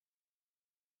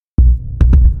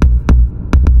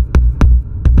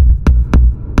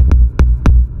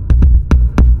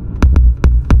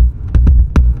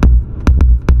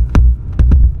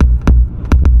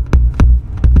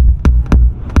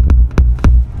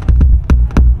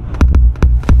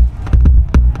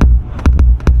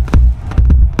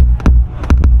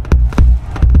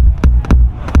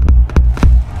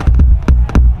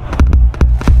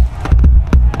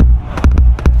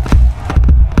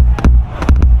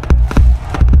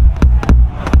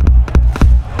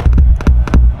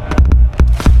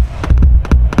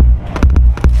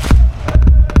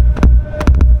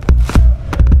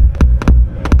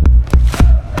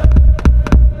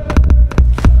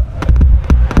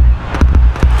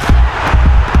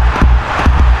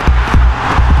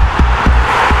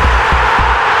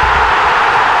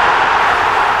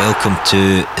welcome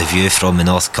to The View from the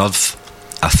North Curve,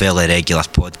 a fairly regular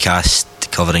podcast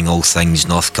covering all things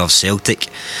North Curve Celtic.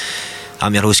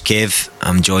 I'm your host Kev.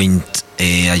 I'm joined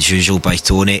as usual by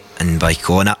Tony and by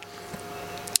Connor.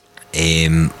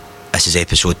 This is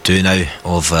episode 2 now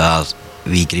of our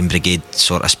wee Green Brigade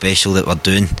sort of special that we're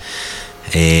doing.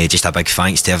 Just a big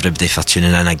thanks to everybody for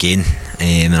tuning in again,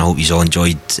 and I hope you all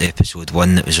enjoyed episode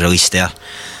 1 that was released there,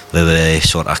 where we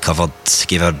sort of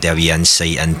gave everybody a wee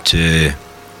insight into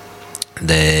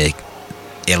the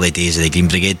early days of the Green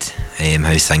Brigade,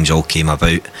 how things all came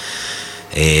about.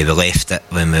 We left it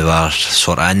when we were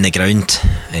sort of in the ground.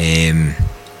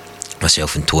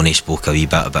 Myself and Tony spoke a wee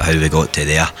bit about how we got to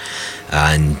there,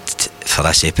 and for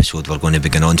this episode we're going to be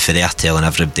going on for there, telling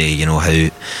everybody, you know, how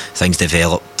things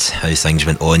developed, how things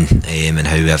went on, and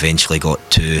how we eventually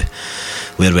got to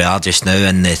where we are just now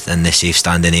in the safe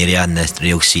standing area, in the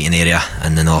real seating area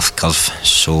in the North Curve.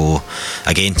 So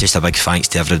again, just a big thanks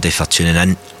to everybody for tuning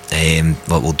in.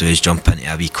 What we'll do is jump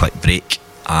into a wee quick break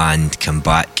and come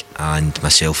back, and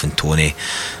myself and Tony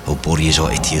will bore you all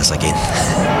to tears again.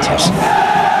 Cheers.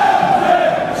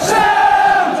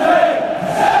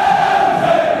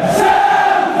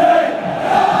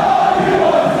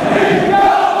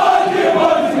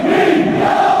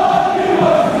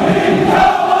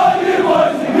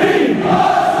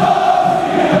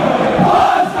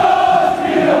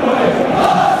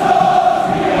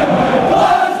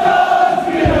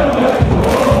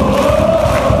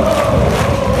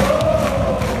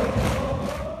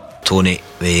 Tony,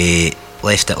 we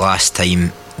left it last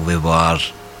time. We were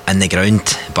in the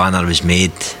ground, banner was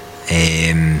made,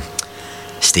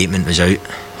 statement was out.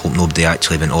 Hope nobody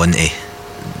actually went on to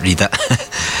read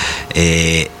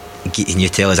it. Can you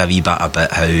tell us a wee bit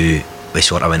about how we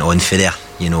sort of went on for there?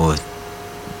 You know,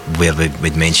 where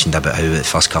we'd mentioned about how the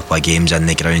first couple of games in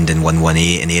the ground in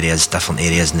 118 and different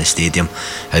areas in the stadium,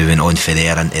 how we went on for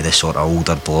there into the sort of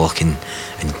older block and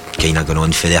kind of going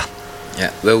on for there.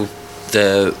 Yeah, well,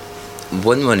 the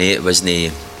 118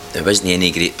 wasn't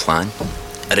any great plan.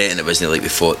 I reckon it wasn't like we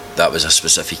thought that was a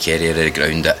specific area of the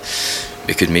ground that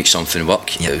we could make something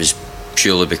work. Yep. It was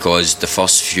purely because the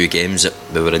first few games that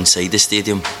we were inside the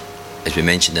stadium, as we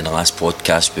mentioned in the last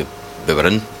podcast, we were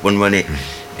in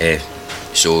 118.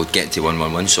 So getting to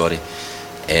 111,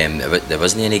 there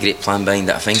wasn't any great plan behind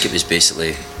it. I think it was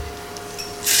basically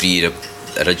 3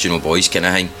 original boys kind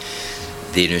of thing.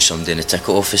 They knew somebody in the ticket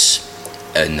office,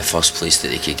 in the first place that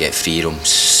they could get 3 rooms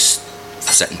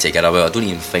sitting together. Well, I don't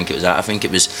even think it was that. I think it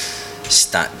was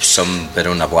somewhere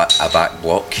on a back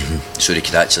block, so they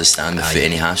could actually stand without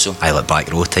any hassle. Like back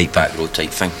row type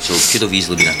thing. So it could have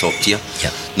easily been a top tier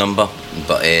number,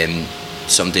 but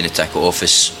somebody in the ticket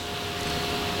office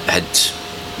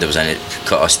there was any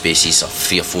cut off spaces, or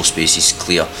 3 or 4 spaces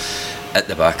clear at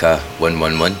the back of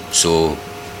 111. So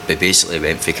we basically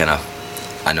went for kind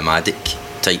of a nomadic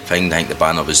type thing. I think the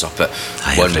banner was up at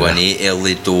 118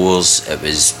 early doors.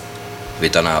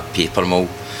 We'd done a paper mill.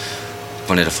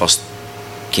 One of the first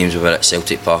games we were at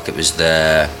Celtic Park, it was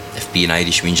the If Being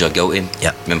Irish Means You're Guilty.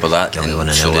 Yep. Remember that? Guilty one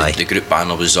in so LA. The group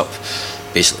banner was up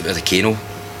basically where the Kano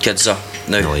kids are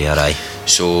now. Oh yeah, aye.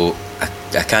 So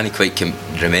I can't quite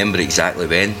remember exactly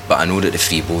when, but I know that the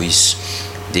 3 boys,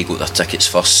 they got their tickets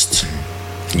first.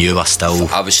 You were still...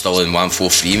 I was still in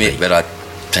 143, mate, where I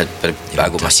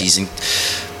got my season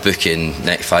book in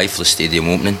 95 for the stadium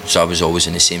opening, so I was always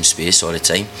in the same space all the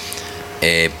time.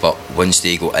 But once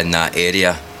they got in that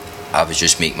area, I was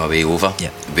just making my way over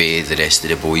with the rest of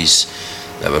the boys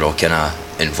that were all kind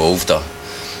of involved there.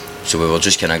 So we were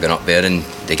just kind of going up there, and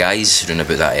the guys running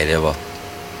about that area were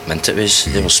mint it was.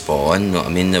 They were spot on, you know what I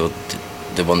mean? They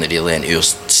weren't really into your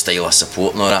style of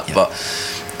support and all that, but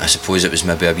I suppose it was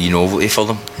maybe a wee novelty for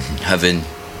them, having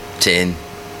 10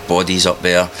 bodies up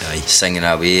there singing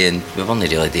away, and we weren't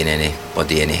really doing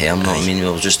anybody any harm, you know what I mean?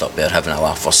 We were just up there having a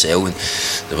laugh ourselves,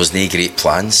 and there was no great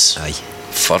plans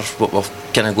for what we're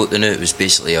kind of got to know. It was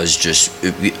basically us just,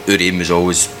 our aim was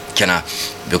always kind of,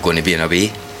 we're going to be an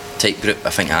away type group. I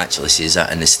think it actually says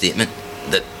that in the statement,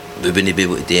 that we wouldn't be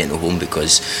able to do it at home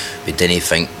because we didn't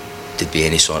think there'd be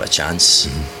any sort of chance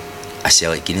of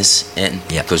Celtic Guinness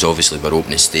because obviously we're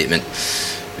opening statement,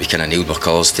 we kind of nailed our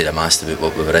colours to the mast about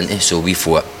what we were into, so we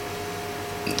thought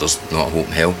there's not a hope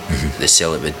in hell that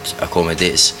Celtic would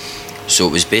accommodate us. So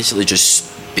it was basically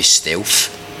just be stealth,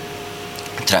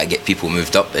 try to get people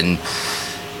moved up, and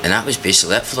that was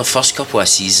basically it for the first couple of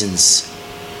seasons.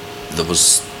 There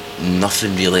was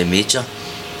nothing really major.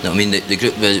 You know what I mean? The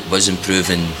group was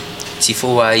improving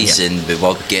tifo wise, and we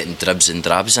were getting dribs and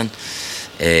drabs in,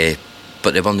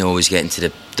 but they weren't always getting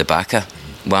to the backer.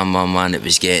 1-1-1. It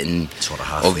was getting sort of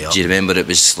halfway up. Do you remember it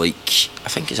was like, I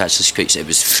think it's actually quite, it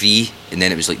was 3 and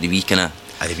then it was like the wee kind of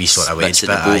the wee sort of wedge bits bit,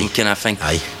 at the bottom kind of thing.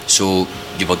 Aye. So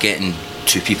you were getting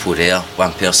 2 people there,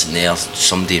 1 person there,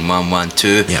 somebody in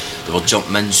 1-1-2. Yep. They were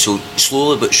jumping in, so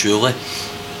slowly but surely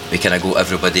we kind of got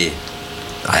everybody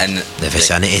in the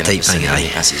vicinity kind of type thing.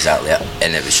 Aye. That's exactly it.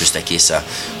 And it was just a case of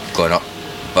going up.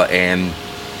 But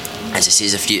as it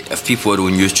says, if people are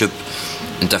on YouTube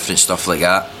and different stuff like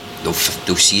that, they'll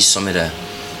see some of the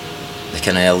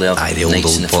kind of earlier the nights old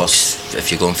in the books. first.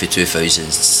 If you're going for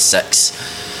 2006,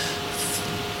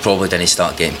 probably didn't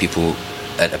start getting people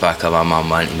at the back of our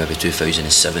man to maybe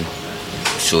 2007.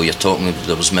 So you're talking,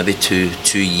 there was maybe two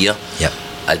year. Yep.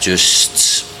 I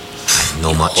just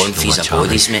no much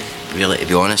bodies, mate. Really, to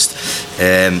be honest.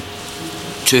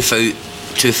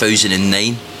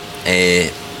 2009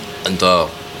 under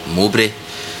Mowbray,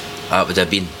 that would have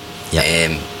been. Yep.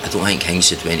 I don't think Kings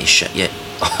had went shit yet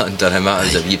under him. That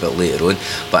was a wee bit later on.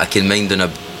 But I can mind in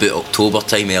about October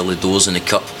time, early doors in the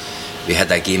Cup, we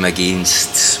had a game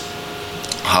against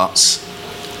Hearts.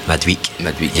 Midweek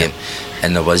game.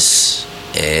 And there's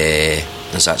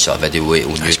actually a video on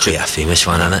YouTube. It's quite a famous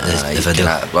one, isn't it? The video.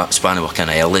 That's one of our kind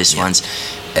of earliest ones.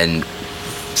 And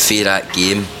for that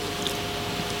game,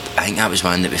 I think that was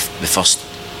one that we first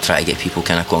tried to get people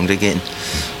kind of congregating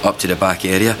up to the back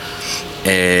area.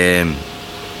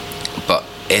 But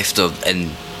after,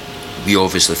 and we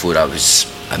obviously thought that was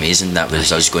amazing, that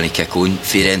was us going to kick on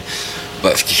for then.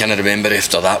 But if you kind of remember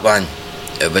after that one,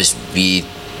 it was we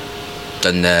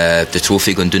done the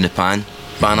trophy going down the pan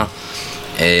banner,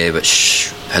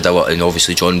 which had a lot, and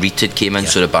obviously John Reid had came in,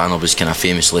 so the banner was kind of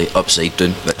famously upside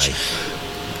down, which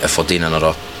if we're doing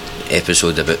another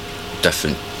episode about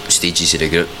different stages of the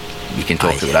group, we can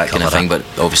talk about that kind of thing. But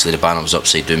obviously the banner was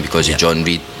upside down because of John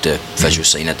Reid, the visual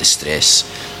sign of distress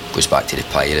goes back to the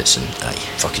Pirates and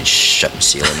fucking ship and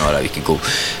sail and all that. We could go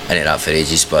into that for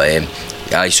ages, but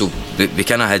so we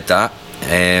kind of had that.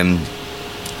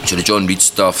 So the John Reid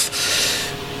stuff,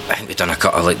 I think we done a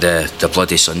cut of like the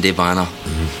Bloody Sunday banner.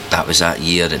 That was that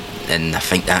year, and I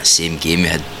think that same game we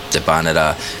had the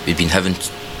banner. We'd been having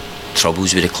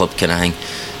troubles with the club kind of thing,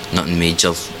 nothing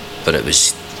major, but it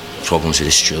was problems with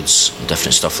the stewards and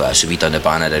different stuff like that. So we done the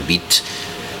banner of Reid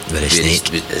with the snake,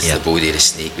 the body of the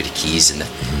snake with the keys and the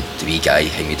wee guy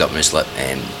hanging up in his lip.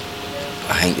 I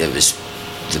think it was,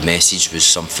 the message was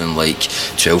something like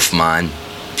 12th man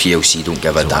PLC don't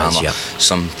give a damn, or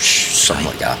something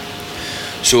like that.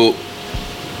 So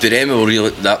for them,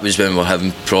 that was when we were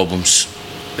having problems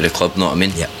with the club, know what I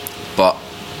mean? But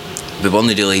we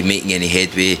weren't really making any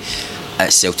headway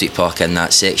at Celtic Park in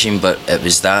that section. But it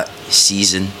was that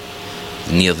season,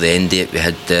 near the end of it, we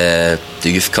had the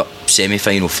Youth Cup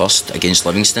semi-final first against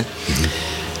Livingston.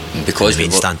 Because the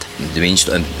main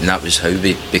stand, and that was how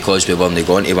because we weren't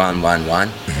going to 1-1-1,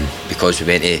 because we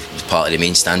went to part of the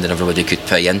main stand and everybody could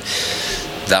pay in,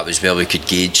 that was where we could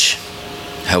gauge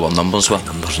how our numbers were.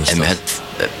 And we had,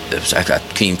 I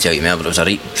couldn't even tell you more, but it was a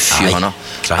right few hundred,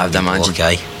 I would imagine.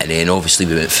 And then obviously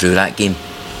we went through that game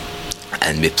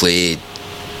and we played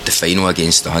the final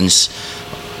against the Huns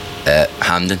at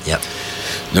Hampden.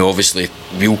 Now obviously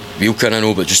we'll kind of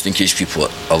know, but just in case people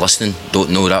are listening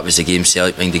don't know, that was the game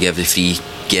Celtic to give the free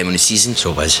game of the season.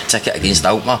 So it was ticket against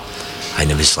Alkmaar.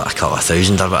 And it was like a couple of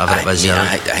thousand or whatever it was.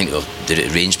 I think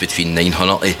it ranged between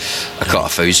 900 to a couple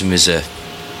of thousand was the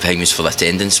thing was for the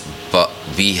attendance. But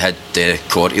we had the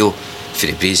choreo for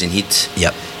the Brazen Heat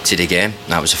to the game.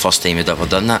 That was the first time we'd ever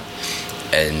done that,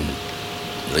 and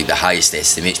like the highest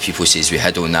estimates people says we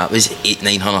had on that was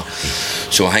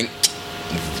 800-900. So I think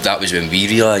that was when we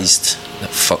realised that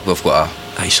fuck, we've got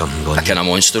a kind of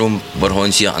monster on our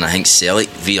hands here. And I think Celtic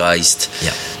realised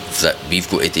that we've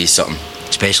got to do something,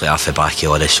 especially off the back of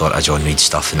all this sort of John Reid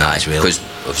stuff and that as well, because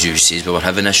as you say, we were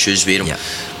having issues with him,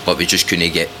 but we just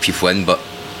couldn't get people in. But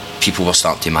people were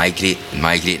starting to migrate, and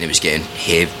it was getting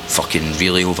fucking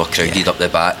really overcrowded up the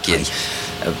back, and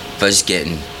it was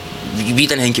getting, we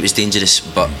didn't think it was dangerous,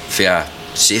 but for a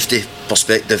safety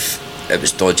perspective it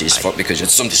was dodgy as fuck, because you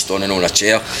had somebody standing on a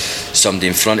chair, somebody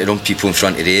in front of them, people in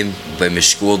front of them. When we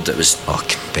scored, it was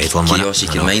bedlam, chaos, you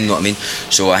can mind, know what I mean?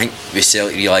 So I think we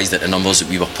Celtic realised that the numbers that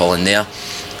we were pulling there,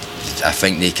 I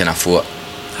think they kind of thought,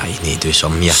 you need to do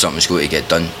something, something's going to get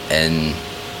done. And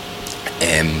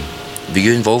were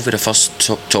you involved with the first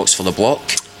talks for the block?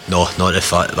 No, not the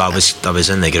first. I was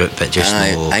in the group, but just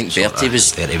I think Bertie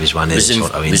was one of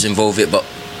the was involved with it, but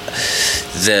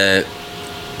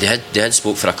they had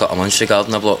spoke for a couple of months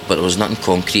regarding the block, but there was nothing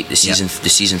concrete. The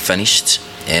season finished,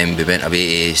 and we went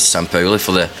away to San Paolo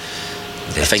for I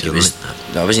think it was,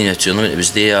 that wasn't a tournament, it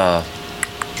was the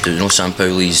you know Sam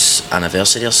Powley's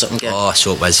anniversary or something? Oh,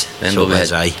 so it was. Remember so we it was,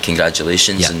 had aye.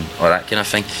 congratulations and all that kind of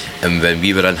thing. And when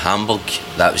we were in Hamburg,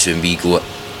 that was when we got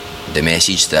the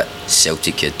message that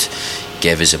Celtic had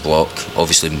gave us a block.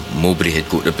 Obviously Mowbray had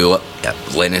got the bullet. Yep.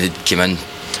 Lennon had come in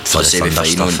for the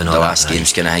semi-final and the last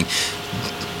games kind of thing.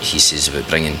 He says about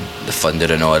bringing the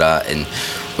thunder and all that, and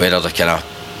whether the kind of,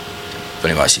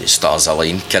 when he was actually stars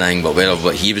aligned kind of thing, but whether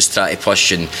what he was trying to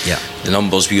push and the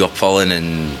numbers we were pulling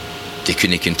and they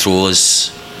couldn't control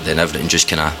us, then everything just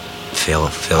kind of fell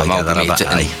together a bit.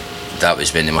 And that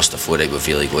was when they must have thought, right, we've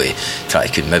really got to try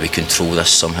to maybe control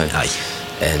this somehow.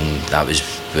 And that was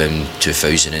when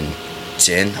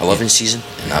 2010-11 season,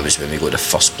 and that was when we got the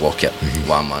first block at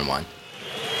 1-1-1.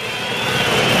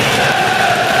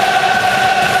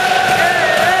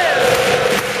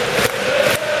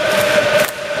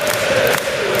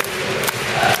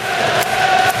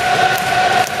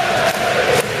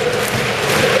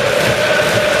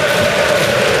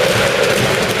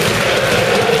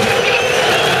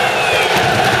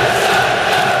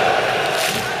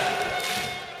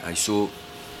 So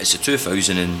it's a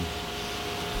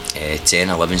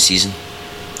 2010-11 season.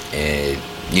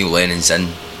 Neil Lennon's in.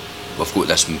 We've got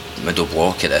this middle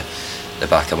block at the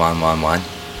back of 1-1-1.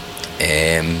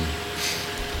 I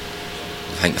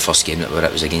think the first game that we were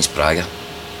at was against Braga.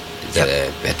 We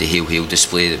had the Hail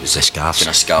display. That was the scarves. Kind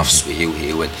of scarves with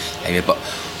Hail. And anyway, but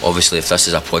obviously, if this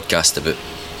is a podcast about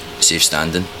safe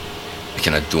standing, we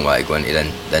kind of don't want to go into the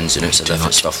ins and outs of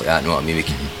different stuff like that. You know what I mean? We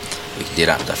can do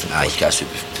that in different podcasts.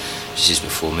 Just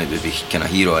before, maybe we kind of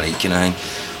here or right kind of thing.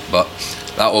 But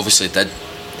that obviously did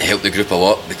help the group a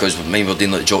lot, because we were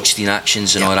doing like Jockstein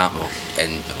actions and all that,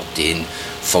 and we were doing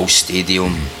full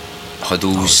stadium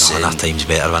huddles. That time's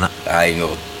better, wasn't it? I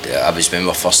was when we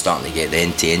were first starting to get the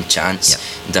end-to-end chants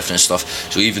and different stuff.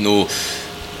 So even though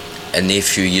in the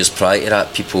few years prior to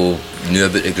that people knew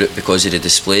about the group because of the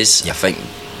displays, I think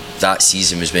that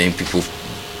season was when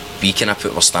we kind of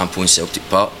put our stamp on Celtic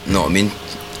Park, you know what I mean?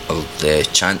 The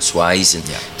chants wise and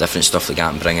different stuff like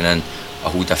that, and bringing in a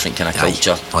whole different kind of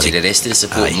culture to the rest of the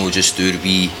support, and not just do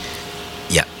we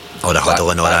all the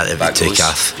huddle and all that we took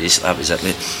off. Basically that was it,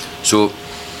 mate. So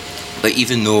like,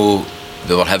 even though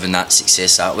we were having that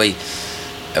success that way,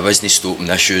 it wasn't stopping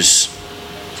issues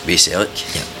with Celtic.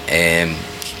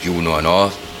 You'll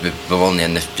know we were only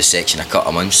in the section a couple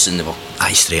of months, and they were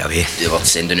straight away they were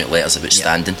sending out letters about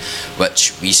standing,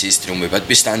 which we says to them we would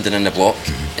be standing in the block,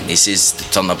 and they says to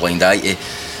turn a blind eye to.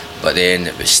 But then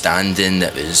it was standing,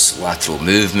 it was lateral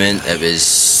movement, it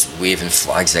was waving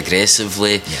flags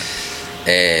aggressively.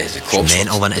 The cops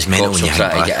mental when it's mental when you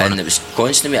trying hang to get back in. It was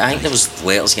constantly. I think there was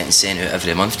letters getting sent out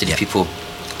every month to the people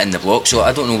in the block. So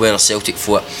I don't know whether Celtic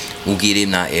thought we'll give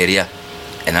him that area,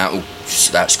 and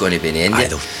that's going to be the end.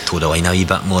 They'll toe the line a wee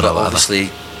bit more. But obviously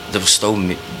there was still,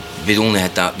 we'd only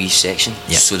had that wee section,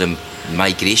 so the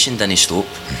migration didn't stop.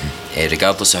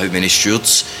 Regardless of how many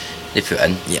stewards they put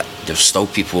in, there were still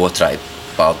people who were trying to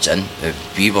barge in.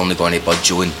 We were only going to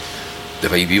budge on the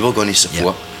way we were going to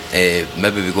support.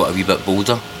 Maybe we got a wee bit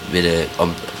bolder with the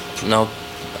no,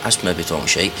 that's maybe talking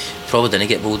shite. Probably didn't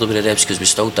get bolder with the revs, because we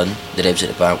still done the revs at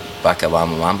the back of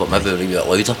 1-1-1, but maybe we were a wee bit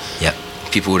louder.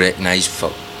 People recognise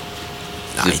for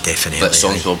definitely. But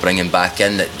songs we're bringing back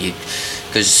in that you,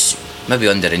 because maybe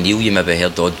under a Neil you maybe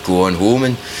heard odd Go On Home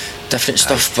and different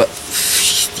stuff, but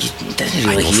you didn't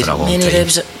really hear many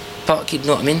revs at Park, you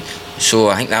know what I mean? So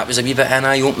I think that was a wee bit of an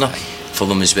eye opener for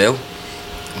them as well.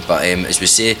 But as we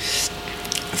say,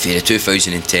 for the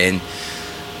 2010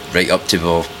 right up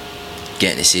to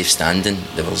getting a safe standing,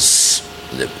 there was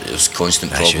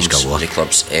constant problems with the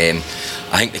clubs. I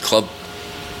think the club,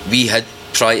 we had,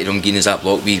 prior to them giving us that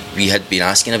block, we had been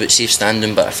asking about safe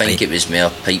standing, but I think it was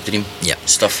more pipe dream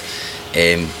stuff.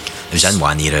 It was in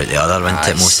one ear out the other, wasn't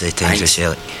it, most of the times with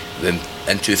Celtic?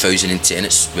 In 2010,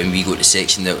 it's when we got to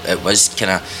section, that it was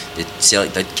kind of, the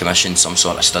Celtic did commission some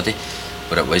sort of study,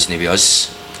 but it wasn't with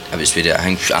us. It was with,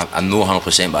 I'm not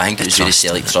 100%, but I think it was with the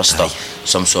Celtic Trust or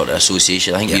some sort of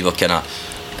association. I think we were kind of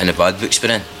in the bad books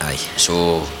we're in.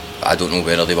 So I don't know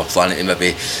whether they were planning to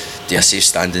maybe do a safe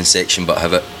standing section, but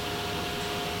have it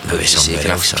maybe somewhere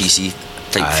kind of else, PC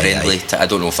type friendly. I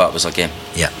don't know if that was a game.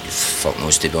 Fuck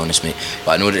knows, to be honest, mate.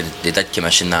 But I know that they did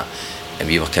commission that, and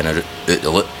we were kind of out the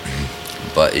loop.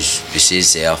 But as we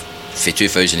says there, for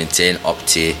 2010 up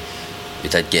to, we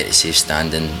did get a safe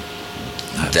standing.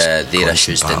 Their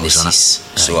issues didn't cease.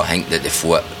 So I think that they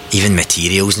fought. Even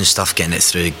materials and stuff, getting it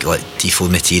through, like tifo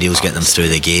materials, getting them through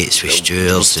the gates with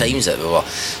stewards. There's times that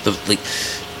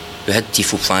we had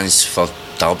tifo plans for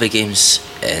derby games,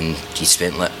 and you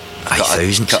spent like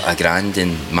cut a grand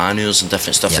in manures and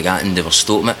different stuff like that, and they were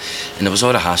stoked with it. And there was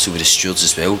all the hassle with the stewards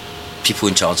as well. People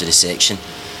in charge of the section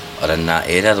or in that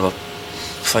area, they were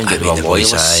found out they were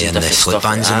loyalists and different stuff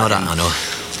like that. And all that, I know.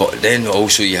 But then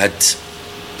also you had,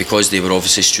 because they were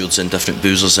obviously stewards and different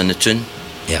boozers in the town.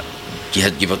 Yeah.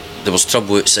 There was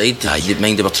trouble outside.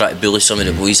 They were trying to bully some of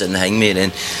the boys in the hangman,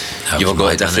 and you were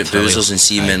going to different boozers and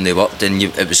seeing when they worked, and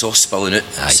it was all spilling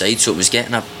out outside. So it was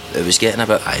getting a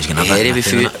bit hairy with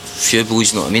few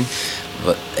boys, you know what I mean?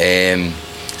 But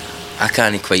I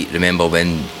can't quite remember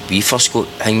when we first got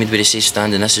hangman with the Safe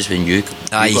Standing. This is when you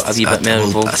got a wee bit more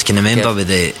involved. I can remember with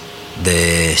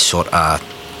the sort of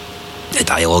the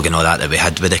dialogue and all that we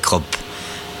had with the club,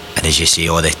 and as you say,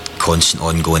 all the constant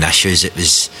ongoing issues. It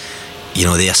was,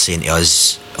 they're saying to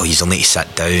us, oh, you need to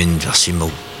sit down. We're saying,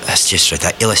 well, it's just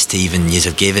ridiculous to even, you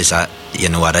have gave us that,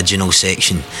 original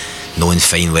section, knowing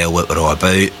fine well what we're all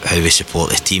about, how we support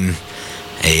the team.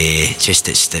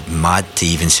 It's mad to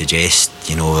even suggest,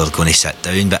 we're going to sit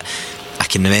down. But I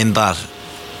can remember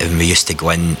when we used to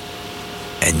go in,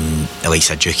 and like I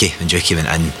said, when Dukey went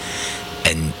in,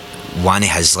 and one of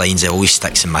his lines that always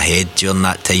sticks in my head during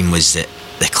that time was that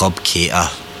the club cater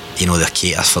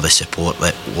for the support,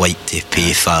 that like to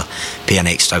pay an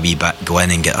extra wee bit, go in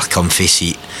and get their comfy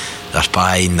seat, their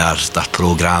buying, their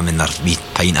programme and their wee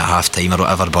pint at half time or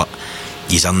whatever, but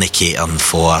he's only catering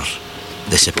for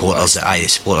the supporters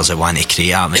that want to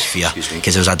create atmosphere,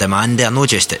 because there was a demand there, not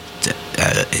just at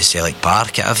Celtic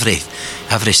Park, at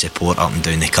every support up and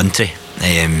down the country.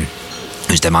 There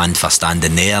was demand for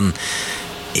standing there, and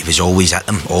he was always at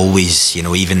them, always,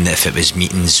 even if it was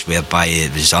meetings whereby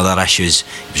it was other issues,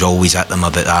 he was always at them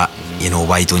about that.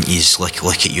 Why don't you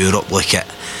look at Europe, look at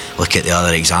the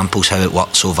other examples, how it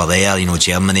works over there.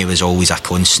 Germany was always a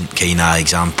constant kind of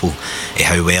example of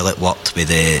how well it worked with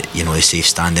the safe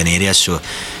standing areas. So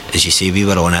as you say, we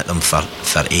were on at them for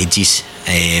ages,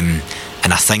 and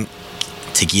I think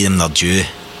to give them their due,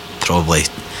 probably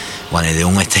one of the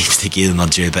only times to give them their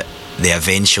due, but they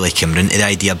eventually came round to the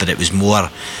idea. But it was more,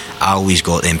 I always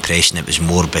got the impression it was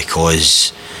more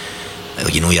because,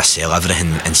 yourself,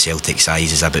 everything in Celtic's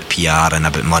eyes is about PR and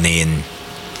about money, and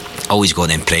I always got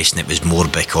the impression it was more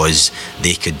because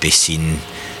they could be seen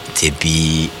to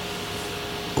be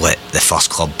like the first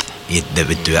club that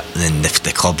would do it, and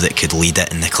the club that could lead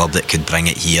it, and the club that could bring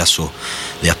it here. So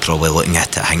they're probably looking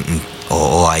at it thinking,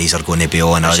 all eyes are going to be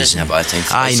on us. Isn't a bad thing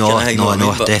for I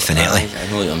know, definitely. I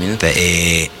know what I mean. But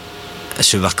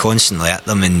so we're constantly at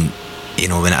them, and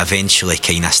when it eventually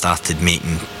kind of started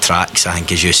making tracks, I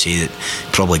think, as you say, it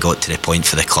probably got to the point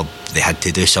for the club they had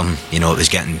to do something. It was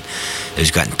getting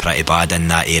pretty bad in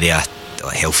that area,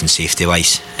 like health and safety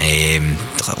wise,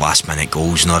 like last minute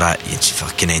goals and all that. You'd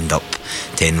fucking end up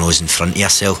 10 rows in front of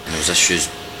yourself. And there was issues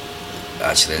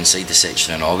actually inside the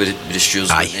section and all with the stewards.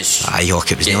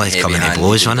 It was nearly coming to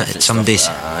blows, wasn't it, at some days.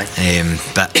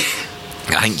 But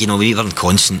I think, we were in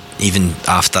constant, even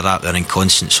after that, we were in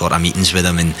constant sort of meetings with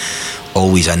them, and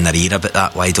always in their ear about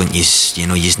that. Why don't you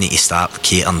need to start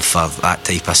catering for that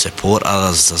type of support, or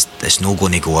it's not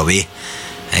going to go away.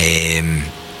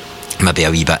 Maybe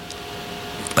a wee bit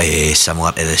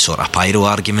similar to the sort of pyro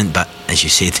argument, but as you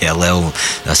say there, Lil,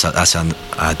 that's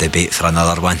a debate for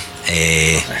another one.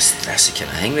 That's the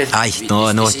kind of thing with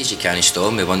no. He says you can't stop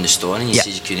him, we won the storm, and he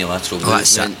says you can't lateral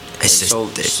movement. It's all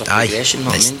progression,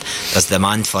 what I mean? There's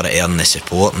demand for it, earning the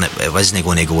support, and it wasn't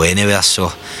going to go anywhere.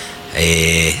 So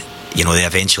they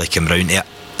eventually came round to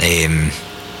it.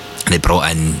 They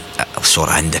brought in sort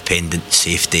of independent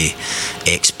safety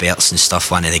experts and stuff.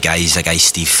 One of the guys,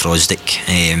 Steve Frosdick,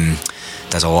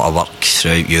 does a lot of work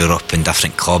throughout Europe in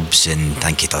different clubs, and I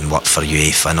think he done work for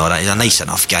UEFA and all that. He's a nice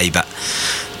enough guy, but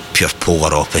pure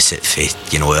polar opposite for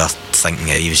our thinking.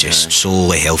 He was just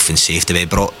solely health and safety.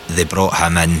 But they brought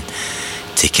him in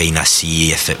to kind of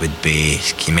see if it would be.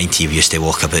 You mind he used to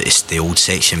walk about the old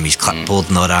section with his clipboard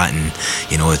and all that, and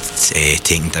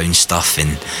taking down stuff.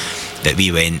 And but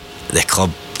we went, the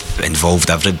club involved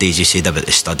everybody, as you said, about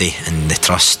the study, and the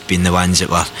trust being the ones that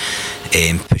were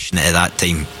pushing it at that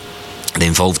time. They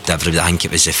involved everybody. I think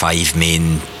it was the 5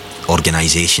 main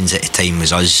organisations at the time.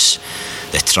 Was us,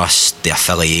 the trust, the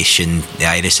affiliation, the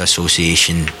Irish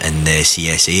Association, and the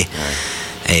CSA.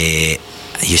 I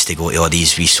used to go to all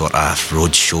these wee sort of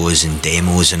road shows and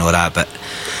demos and all that, but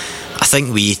I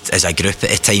think we as a group at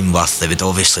the time it would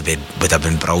obviously would have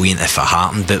been brilliant if it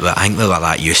happened, but I think we were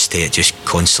that used to it just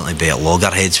constantly be at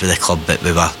loggerheads with the club, but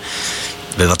we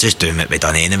were just doing what we'd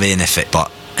done anyway. And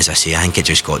but as I say, I think it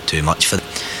just got too much for them.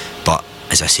 But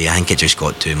as I say, I think it just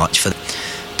got too much for them.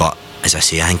 But as I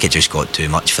say, I think it just got too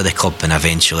much for the club, and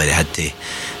eventually they had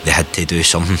to do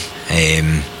something.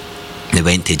 they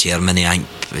went to Germany. I think,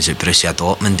 was it Borussia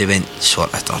Dortmund they went,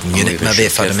 sort of, or Munich maybe,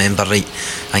 if I remember right.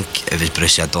 I think it was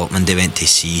Borussia Dortmund they went to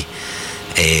see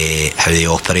how they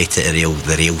operated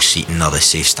the rail seating or the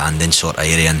safe standing sort of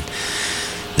area, and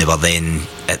they were then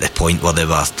at the point where they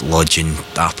were lodging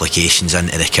applications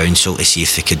into the council to see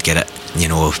if they could get it,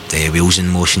 the wheels in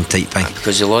motion type thing.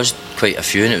 Because they lost quite a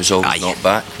few and it was all knocked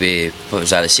back with, what was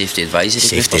that, a safety advisory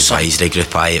group? Safety advisory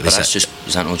group, aye. It was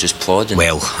was that not just plodding?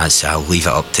 Well, I'll leave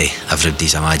it up to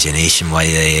everybody's imagination why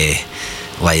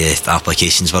the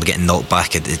applications were getting knocked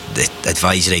back. The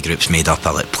advisory group's made up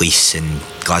of like police and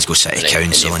Glasgow City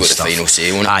Council and stuff. The final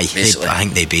say on it, I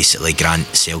think they basically grant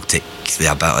Celtic the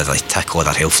ability to tick all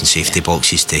their health and safety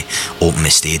boxes to open the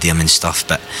stadium and stuff.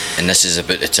 And this is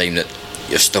about the time that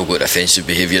you've still got offensive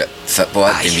behaviour at football.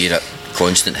 You're at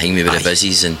constant hang me with the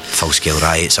busies and full scale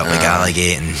riots up the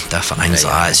Gallagate and different things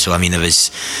like that. So I mean, it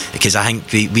was because I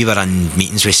think we were in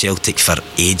meetings with Celtic for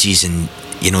ages, and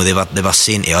they were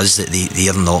saying to us that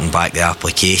they're knocking back the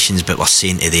applications, but we're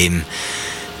saying to them,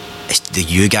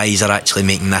 you guys are actually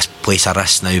making this place a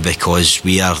risk now, because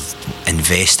we are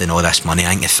investing all this money.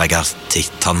 I think the figure to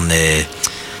turn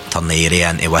the area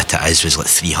into what it is was like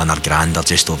 300 grand or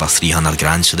just over 300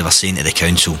 grand. So they were saying to the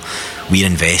council, we're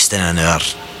investing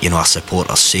in our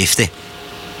supporters' safety,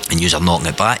 and yous are knocking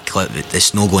it back.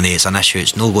 It's an issue,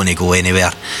 it's not going to go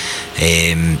anywhere.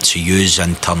 So yous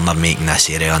in turn are making this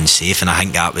area unsafe, and I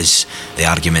think that was the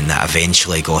argument that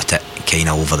eventually got it kind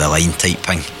of over the line type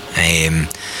thing.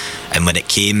 And when it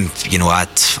came, I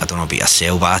don't know about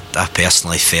yourself, but I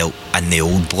personally felt in the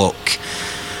old block,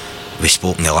 we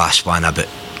spoke in the last one about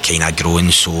kind of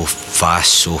growing so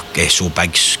fast, so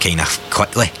big, kind of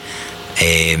quickly.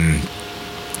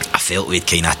 I felt we'd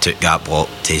kind of took that block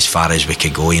to as far as we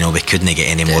could go. We couldn't get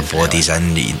any more bodies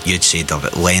in. You'd said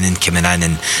about Lennon coming in,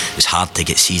 and it was hard to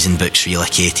get season books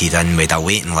relocated in. We had a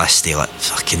waiting list of like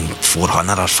fucking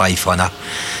 400 or 500.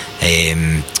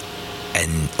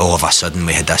 And all of a sudden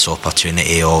we had this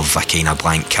opportunity of a kind of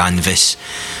blank canvas.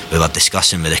 We were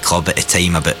discussing with the club at the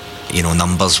time about,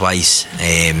 numbers wise.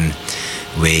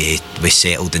 We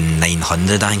settled in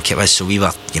 900, I think it was. So we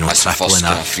were, tripling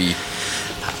that.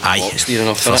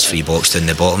 First free box down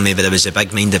the bottom. Maybe there was a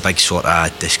big sort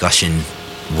of discussion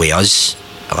with us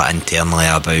internally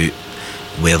about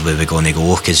where we were going to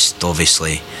go, because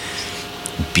obviously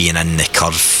being in the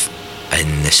curve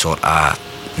and the sort of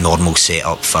normal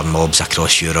setup for mobs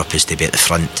across Europe is to be at the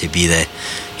front, to be the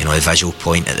the visual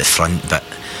point at the front. But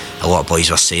a lot of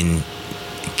boys were saying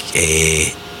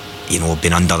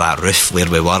being under that roof where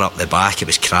we were up the back, it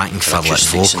was cracking for like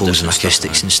vocals and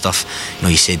acoustics and stuff.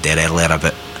 You said there earlier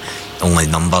about only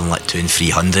numbering like 200 and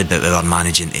 300, but we were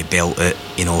managing to belt out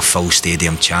full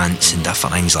stadium chants and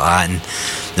different things like that, and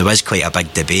there was quite a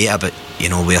big debate about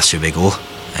where should we go.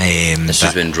 This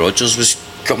was when Rodgers was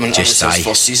coming into his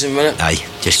first season, wasn't it?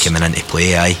 Just coming into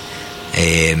play.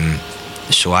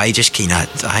 So I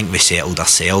think we settled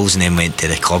ourselves and then went to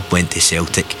the club, went to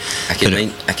Celtic. I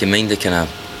can mind the kind of,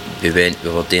 we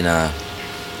were doing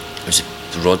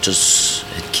Rodgers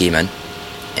had came in,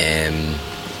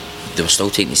 they were still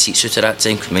taking the seats out at that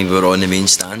time. I mean, we were on the main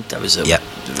stand. That was the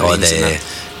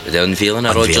unveiling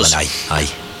of Rodgers.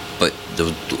 But there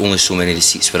were only so many of the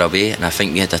seats were away, and I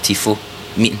think we had a TIFO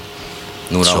meeting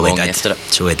after it.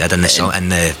 So we did in the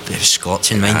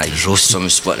Scots in mind. Some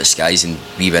split the skies, and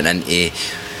we went into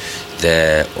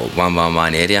the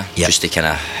 111 area just to kind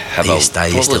of have probably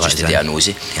just to do a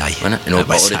nosy,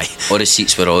 but all the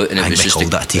seats were out, and it was just we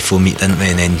called it a TIFO meet, didn't we,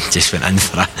 and then just went in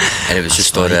for it, and it was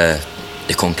just all the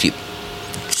concrete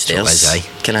stairs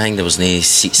kind of thing. There was no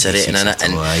seats or anything in it,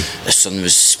 and the sun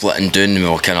was splitting down, and we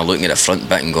were kind of looking at the front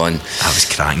bit and going, that was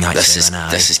cracking actually.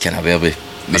 This is kind of where we should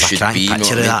be. There's a cracking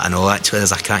picture of that, I know actually.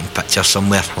 There's a cracking picture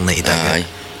somewhere. I'll need to dig it.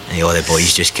 And all the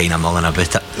boys just kind of mulling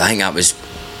about it. I think that was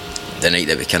the night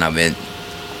that we kind of went,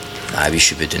 we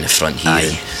should be doing the front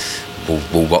here.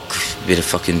 We'll work with the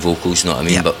fucking vocals, know what I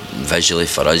mean? But visually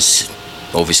for us,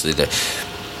 obviously at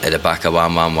the back of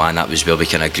 111, that was where we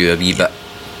kind of grew a wee bit.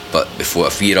 But if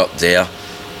we were up there,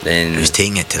 then it was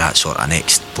taking it to that sort of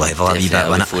next level a wee bit,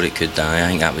 wasn't it? Before it could die. I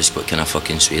think that was what kind of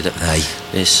fucking swayed it.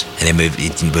 Yes. And then we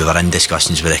were in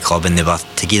discussions with the club, and they were,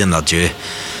 to give them their due,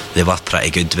 they were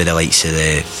pretty good with the likes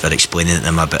of for explaining to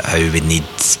them about how we'd need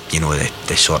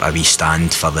the sort of wee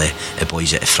stand for the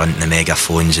boys at the front and the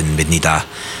megaphones, and we'd need a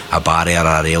barrier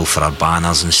or a rail for our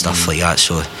banners and stuff like that.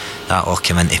 So that all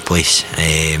came into place.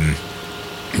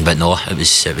 But no, it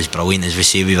was brilliant. As we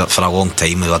say, we were, for a long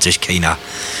time we were just kind of,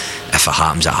 if it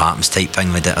happens type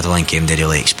thing with it. I don't think anybody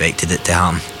really expected it to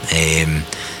happen,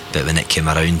 but when it came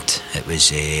around, it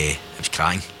was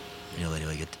cracking,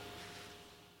 really good.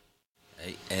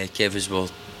 Kev, as well,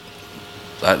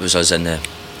 that was us in the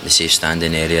safe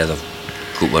standing area, the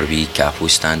court where we capo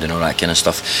stand and all that kind of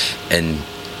stuff. And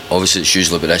obviously it's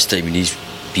usually about this time in these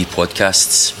wee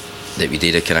podcasts that we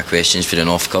do the kind of questions for an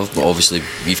off cuff, but obviously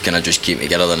we've kind of just came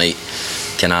together the night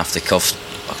kind of off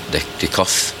the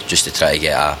cuff, just to try to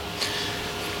get a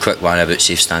quick one about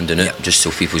safe standing out, just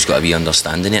so people's got a wee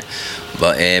understanding it.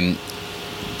 But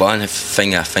one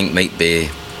thing I think might be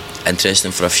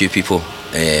interesting for a few people,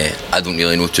 I don't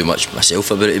really know too much myself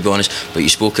about it, to be honest, but you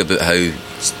spoke about how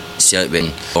Celtic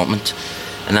went Dortmund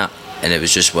and that, and it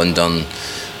was just wondering,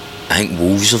 I think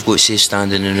Wolves have got safe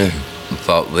standing in now,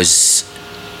 but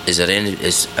is there any,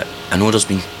 I know there's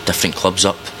been different clubs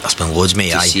up. There's been loads,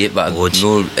 mate, aye. See it, but loads.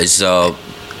 No,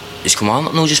 is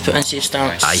Kilmarnock no just put in safe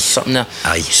standing? Aye. Something there?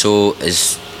 Aye. So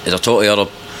is there talk of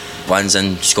other ones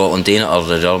in Scotland doing it, or are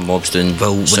there other mobs doing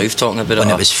South talking about it? When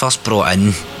it was first brought in,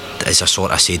 as I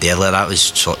sort of said earlier, that was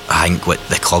sort of, I think, what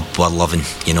the club were loving.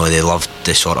 You know, they loved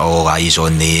the sort of all eyes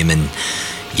on them, and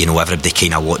you know, everybody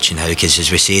kind of watching how, because as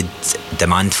we said,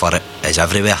 demand for it is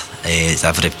everywhere.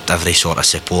 Every sort of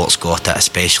support's got it,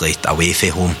 especially away from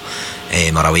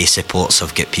home, or away supports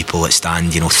have got people that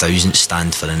stand, you know, thousands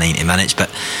stand for the 90 minutes,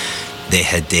 but they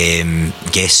had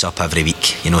guests up every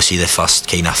week. You know, see the first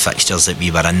kind of fixtures that we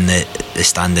were in the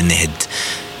standing, they had,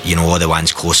 you know, all the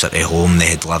ones closer to home. They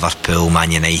had Liverpool,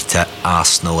 Man United,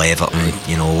 Arsenal, Everton,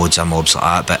 you know, loads of mobs like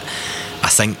that. But I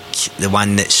think the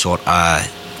one that sort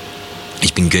of has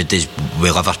been good is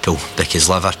with Liverpool, because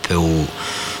Liverpool,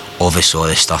 obviously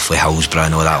the stuff with Hillsborough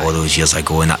and all that all those years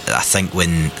ago, and I think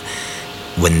when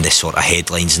the sort of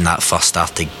headlines and that first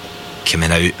started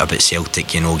coming out about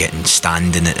Celtic, you know, getting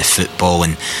standing at the football,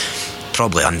 and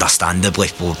probably understandably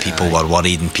people were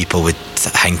worried, and people would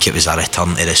think it was a return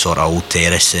to the sort of old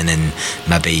terracing, and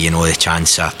maybe, you know, the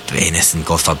chance of anything,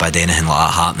 God forbid, anything like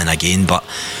that happening again. But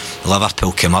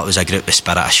Liverpool came up as a group with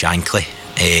Spirit of Shankly,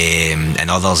 and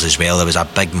others as well. There was a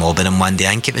big mob in them one day.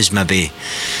 I think it was maybe,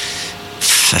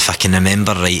 if I can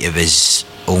remember right, it was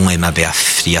only maybe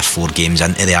 3 or 4 games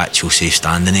into the actual safe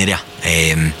standing area,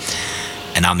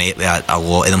 and I met with a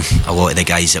lot of them, a lot of the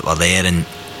guys that were there, and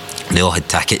they all had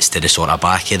tickets to the sort of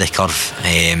back of the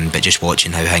curve, but just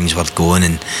watching how things were going,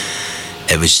 and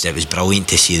it was brilliant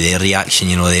to see their reaction.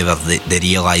 You know, they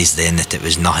realised then that it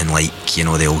was nothing like, you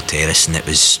know, the old terrace, and it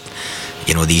was,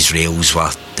 you know, these rails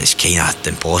were, it's kind of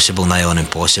impossible now, and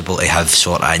impossible to have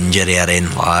sort of injury or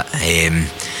anything like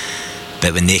that.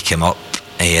 But when they came up,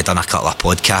 I done a couple of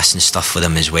podcasts and stuff with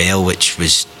them as well, which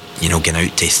was, you know, going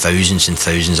out to thousands and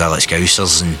thousands of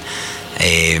Scousers, and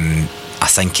I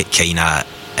think it kind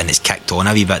of, and it's kicked on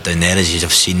a wee bit down there, as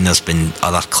you've seen. There's been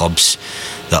other clubs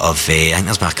that have, I think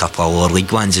there's been a couple of lower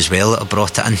league ones as well that have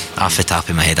brought it in. Off the top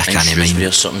of my head, I can't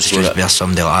remember. Shrewsbury or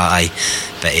somebody like that, aye.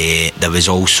 But there was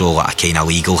also like a kind of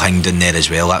legal thing down there as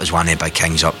well. That was one of the big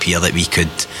things up here, that we could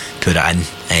put it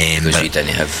in. Because we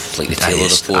didn't have like the Taylor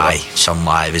report.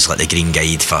 Aye, it was like the Green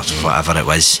Guide for whatever it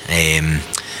was.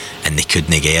 And they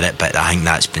couldn't get it, but I think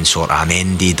that's been sort of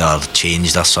amended or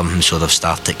changed or something, so they've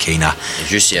started kind of.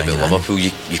 As you say about Liverpool,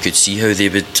 you could see how they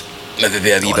would maybe be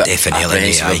a wee bit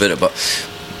apprehensive about it. But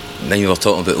when you were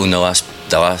talking about on the last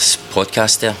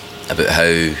podcast there, about how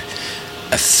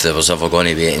if there was ever going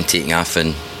to be anything taken off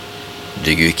in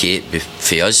the UK, it'd be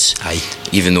for us. Aye.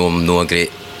 Even though I'm not a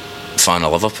great fan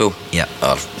of Liverpool,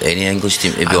 or any English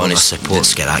team, to be honest,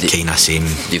 supports get that kind of same.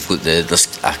 You've got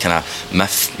this kind of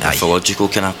mythological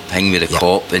kind of thing with the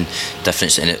cop and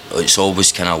difference, and it's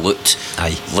always kind of looked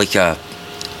like an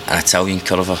Italian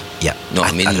curver. Know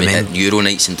what I mean? With Euro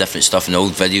nights and different stuff, and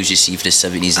old videos you see for the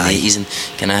 70s and 80s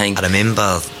and kind of thing. I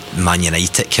remember Man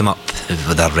United came up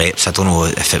with their reps. I don't know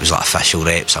if it was like official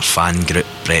reps or fan group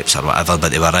reps or whatever,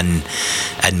 but they were in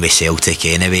with Celtic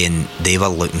anyway, and they were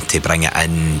looking to bring it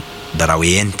in their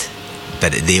away end,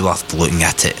 but they were looking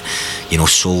at it, you know,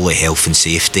 solely health and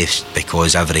safety,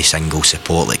 because every single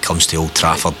support that comes to Old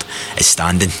Trafford is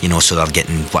standing, you know, so they're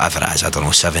getting whatever it is, I don't know,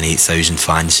 7,000-8,000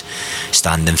 fans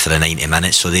standing for the 90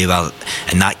 minutes. So they were,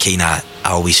 and that kind of,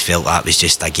 I always felt that was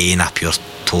just again a pure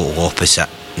total opposite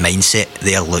mindset.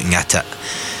 They're looking at it,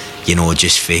 you know,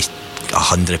 just for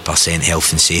 100%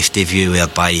 health and safety view,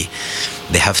 whereby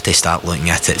they have to start looking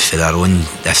at it for their own.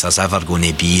 If there's ever going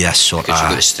to be this sort of,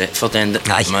 because you've got Stretford end it,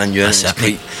 Man U, that's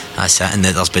it, and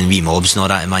there's been wee mobs and all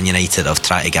that in Man United that have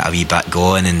tried to get a wee bit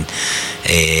going, and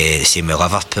same with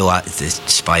Liverpool, the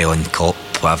spy on cop,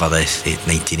 whatever, the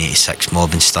 1986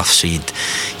 mob and stuff. So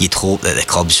you'd hope that the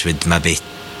clubs would maybe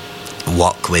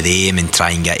work with them and try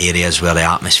and get areas where the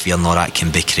atmosphere and all that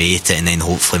can be created, and then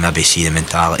hopefully maybe see the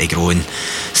mentality growing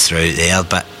throughout there.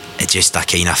 But I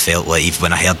kind of felt like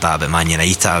when I heard that about Man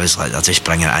United, I was like, they're just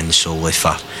bringing it in solely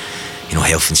for, you know,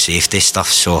 health and safety stuff.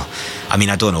 So I mean,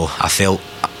 I don't know, I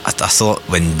thought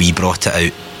when we brought it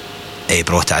in,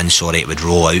 it would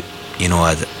roll out, you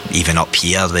know, even up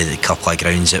here with a couple of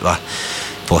grounds that were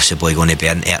possibly going to be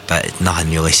into it, but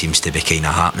nothing really seems to be kind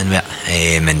of happening with it.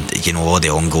 And you know, all the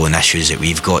ongoing issues that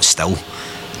we've got still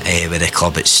with the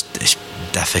club, it's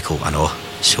difficult, I know.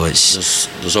 So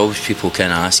there's always people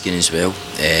kind of asking as well,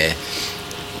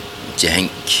 do you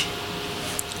think,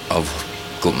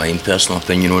 I've got my own personal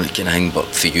opinion on it kind of thing, but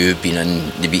for you being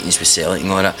in the meetings with Celtic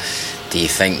and all that, do you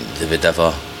think they would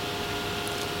ever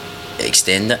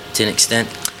extend it to an extent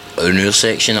in your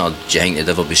section, or do you think there'd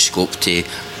ever be scope to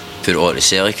put it all to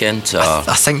Celtic in?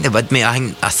 I think they would, mate.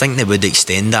 I think they would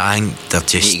extend it. I think they're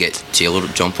just... You need to get Taylor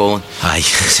to jump on. Aye.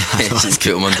 Put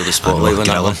him under the spotlight on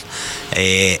that one.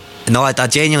 No, I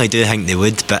genuinely do think they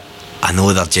would, but I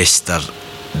know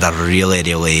they're really,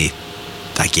 really,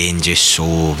 again, just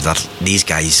so these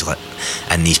guys like,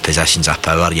 in these positions of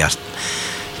power, you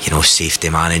know,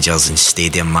 safety managers and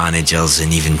stadium managers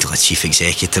and even like chief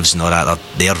executives and all that,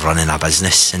 they're running a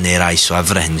business in their eyes, so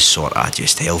everything's sort of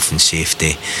just health and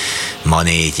safety,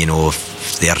 money, you know,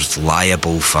 they're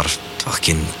liable for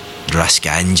fucking risk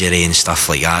of injury and stuff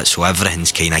like that, so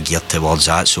everything's kind of geared towards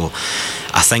that. So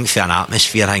I think for an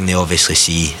atmosphere thing, they obviously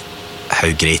see how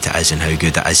great it is and how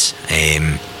good it is.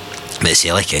 But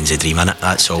Celtic ends a dream in it.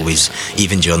 That's always,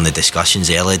 even during the discussions,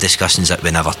 the early discussions that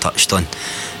we never touched on,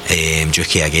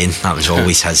 Dukey again, that was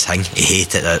always his thing. He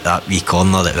hated that wee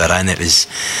corner that we're in. It was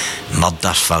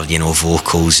murder for, you know,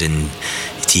 vocals and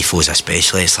tifos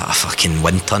especially. It's like a fucking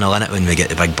wind tunnel in it when we get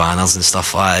the big banners and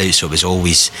stuff like that out, so it was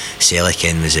always Celtic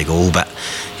in was a goal. But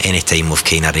any time we've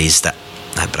kind of raised it,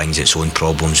 that brings its own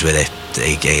problems with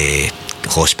the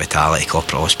hospitality,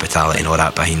 corporate hospitality and all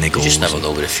that behind the goals. You just never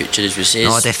know where the future is, we say.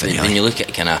 No, definitely. When you look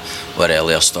at kind of our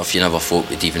earlier stuff, you never thought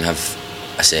we'd even have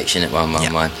a section at one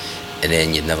man, and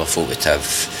then you'd never thought we'd have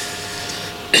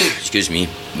excuse me,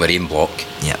 Marine Block,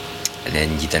 and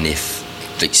then you didn't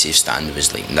like Safe Stand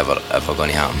was like never ever going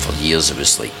to happen for years. It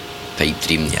was like pipe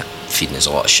dream, feeding us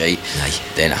a lot of shite.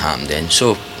 Then it happened then,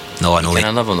 so no, I know, you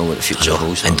can never know what the future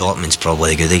holds. And Dortmund's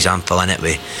probably a good example in it.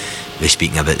 We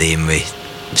speaking about them, with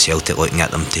Celtic looking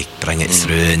at them to bring it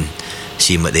through and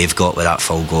seeing what they've got with that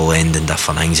full goal end and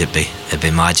different things, it'd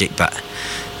be magic. But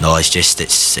no,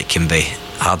 it can be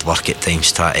hard work at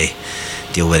times trying to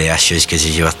deal with the issues, because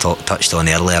as you were touched on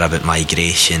earlier about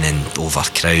migration and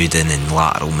overcrowding and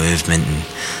lateral movement, and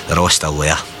they're all still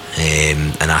there,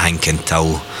 and I think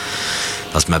until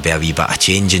there's maybe a wee bit of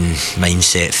change in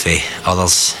mindset for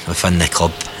others within the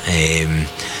club,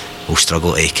 we'll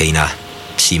struggle to kind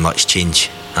of see much change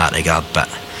in that regard. But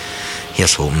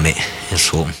here's hoping, mate, here's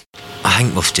hoping. I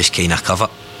think we've just kind of covered,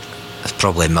 I've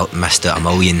probably missed out a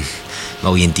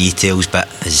million details, but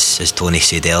as Tony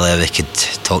said earlier, we could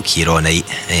talk here all night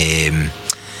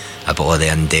about all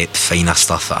the in-depth finer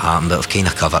stuff that happened, but we've kind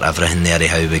of covered everything there,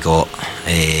 how we got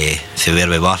from where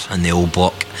we were in the old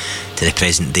block to the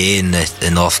present day in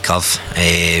the North Curve.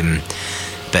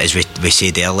 But as we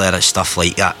said earlier, it's stuff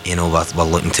like that, you know, we're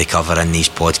looking to cover in these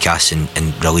podcasts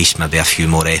and release maybe a few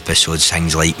more episodes,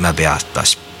 things like maybe a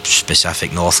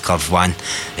specific North Curve one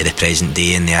at the present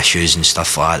day and the issues and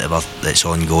stuff like that that's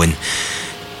ongoing,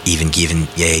 even giving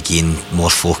again more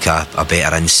folk a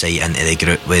better insight into the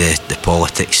group with the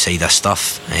politics side of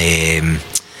stuff,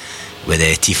 with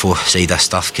the TIFO side of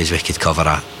stuff, because we could cover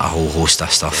a whole host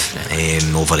of stuff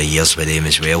over the years with them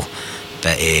as well.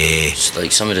 But it's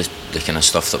like some of the kind of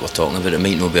stuff that we're talking about, it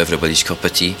might not be everybody's cup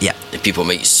of tea. People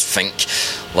might think,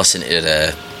 listen to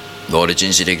the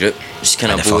origins of the group, it's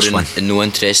kind of boring and no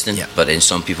interesting, but then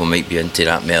some people might be into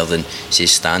that more than say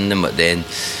standing. But then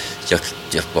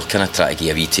we're kind of trying to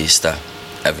get a wee taste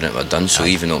of everything we've done, so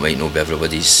even though it might not be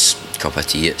everybody's cup of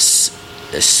tea, it's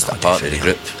a part of the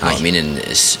group, you know what I mean? And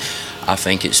I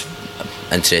think it's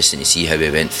interesting to see how we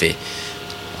went for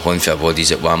home for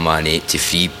bodies at 118 to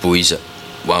 3 boys at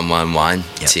 111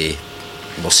 to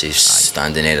we'll say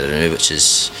standing out of the now, which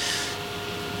is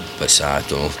I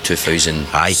don't know, 2,000,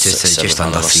 just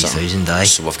under 3,000.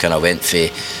 So we've kind of went for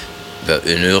about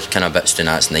an hour kind of bits doing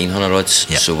that's 900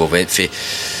 odds. So we went for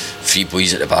 3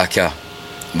 boys at the back of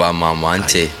 111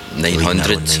 to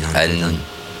 900 and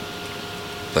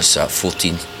what's that,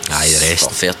 14 the rest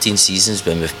 13 seasons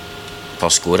when we per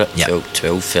score it,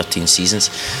 12, 13 seasons.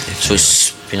 So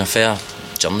it's been a fair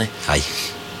journey.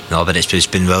 No, but it's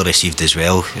been well received as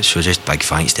well, so just big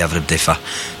thanks to everybody for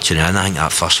tuning in. I think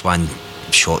that first one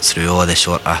shot through all the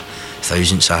sort of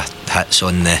thousands of hits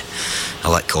on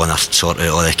I'll let Connor sort out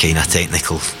all the kind of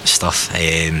technical stuff,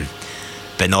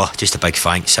 But no, just a big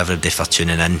thanks everybody for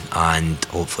tuning in, and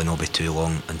hopefully not be too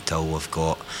long until we've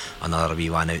got another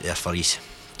wee one out there for you.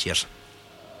 Cheers.